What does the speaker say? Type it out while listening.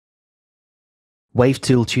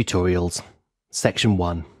Wavetool Tutorials, Section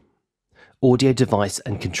 1, Audio Device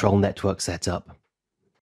and Control Network Setup.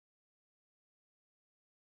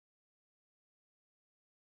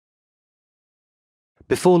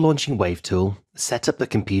 Before launching Wavetool, set up the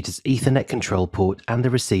computer's Ethernet control port and the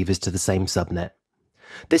receivers to the same subnet.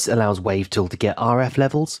 This allows Wavetool to get RF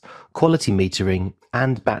levels, quality metering,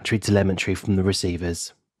 and battery telemetry from the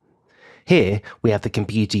receivers. Here we have the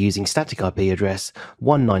computer using static IP address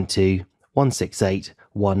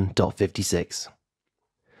 192.168.1.56.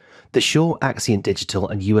 The Shure Axient Digital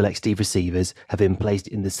and ULXD receivers have been placed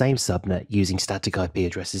in the same subnet using static IP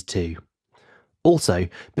addresses too. Also,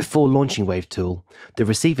 before launching Wavetool, the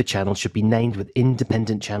receiver channel should be named with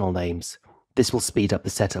independent channel names. This will speed up the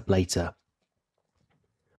setup later.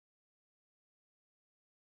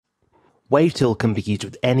 Wavetool can be used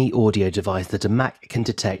with any audio device that a Mac can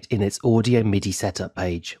detect in its audio MIDI setup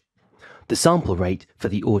page. The sample rate for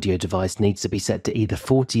the audio device needs to be set to either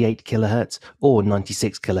 48 kHz or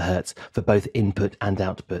 96 kHz for both input and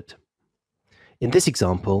output. In this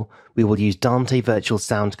example, we will use Dante Virtual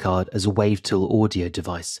Sound Card as a Wavetool audio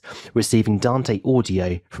device, receiving Dante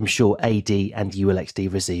audio from Shure AD and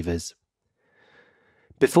ULXD receivers.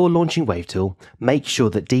 Before launching Wavetool, make sure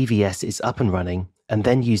that DVS is up and running, and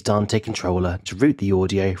then use Dante Controller to route the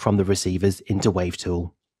audio from the receivers into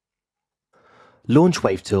Wavetool. Launch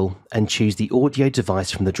Wavetool and choose the audio device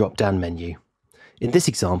from the drop-down menu. In this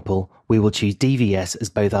example, we will choose DVS as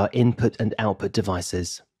both our input and output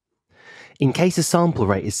devices. In case a sample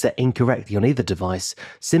rate is set incorrectly on either device,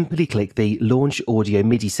 simply click the Launch Audio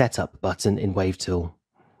MIDI Setup button in Wavetool.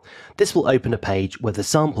 This will open a page where the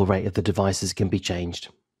sample rate of the devices can be changed.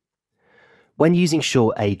 When using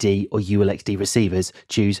Shure AD or ULXD receivers,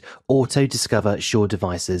 choose Auto Discover Shure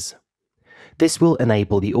Devices. This will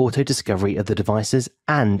enable the auto discovery of the devices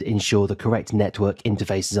and ensure the correct network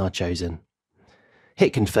interfaces are chosen.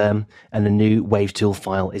 Hit Confirm and a new Wavetool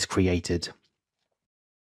file is created.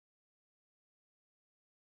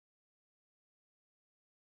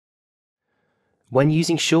 When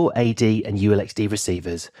using Shure AD and ULXD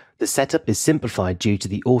receivers, the setup is simplified due to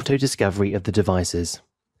the auto discovery of the devices.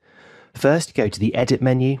 First, go to the Edit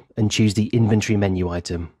menu and choose the Inventory menu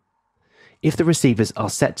item. If the receivers are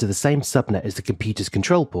set to the same subnet as the computer's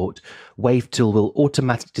control port, Wavetool will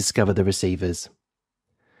automatically discover the receivers.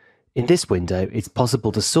 In this window, it's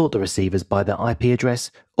possible to sort the receivers by their IP address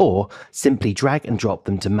or simply drag and drop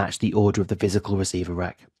them to match the order of the physical receiver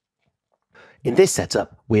rack. In this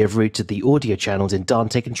setup, we have routed the audio channels in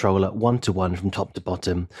Dante Controller one-to-one from top to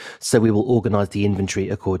bottom, so we will organize the inventory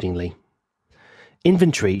accordingly.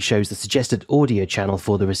 Inventory shows the suggested audio channel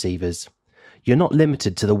for the receivers. You're not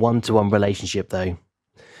limited to the one-to-one relationship though.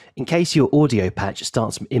 In case your audio patch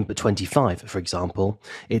starts from input 25, for example,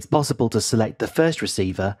 it's possible to select the first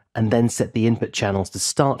receiver and then set the input channels to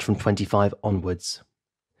start from 25 onwards.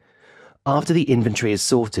 After the inventory is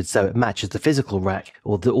sorted so it matches the physical rack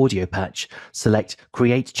or the audio patch, select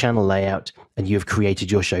Create Channel Layout and you have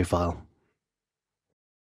created your show file.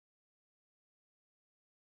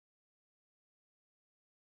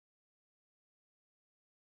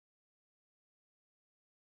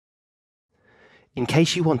 In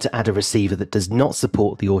case you want to add a receiver that does not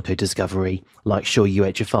support the auto discovery, like Shure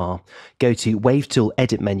UHFR, go to Wavetool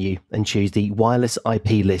Edit menu and choose the Wireless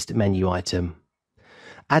IP List menu item.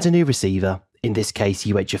 Add a new receiver, in this case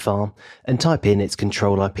UHFR, and type in its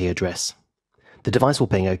control IP address. The device will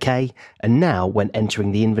ping OK, and now when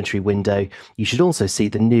entering the inventory window, you should also see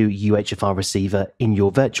the new UHFR receiver in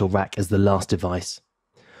your virtual rack as the last device.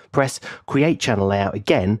 Press Create Channel Layout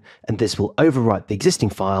again, and this will overwrite the existing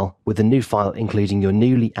file with a new file including your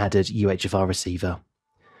newly added UHFR receiver.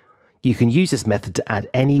 You can use this method to add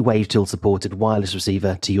any Wavetool supported wireless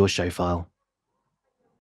receiver to your show file.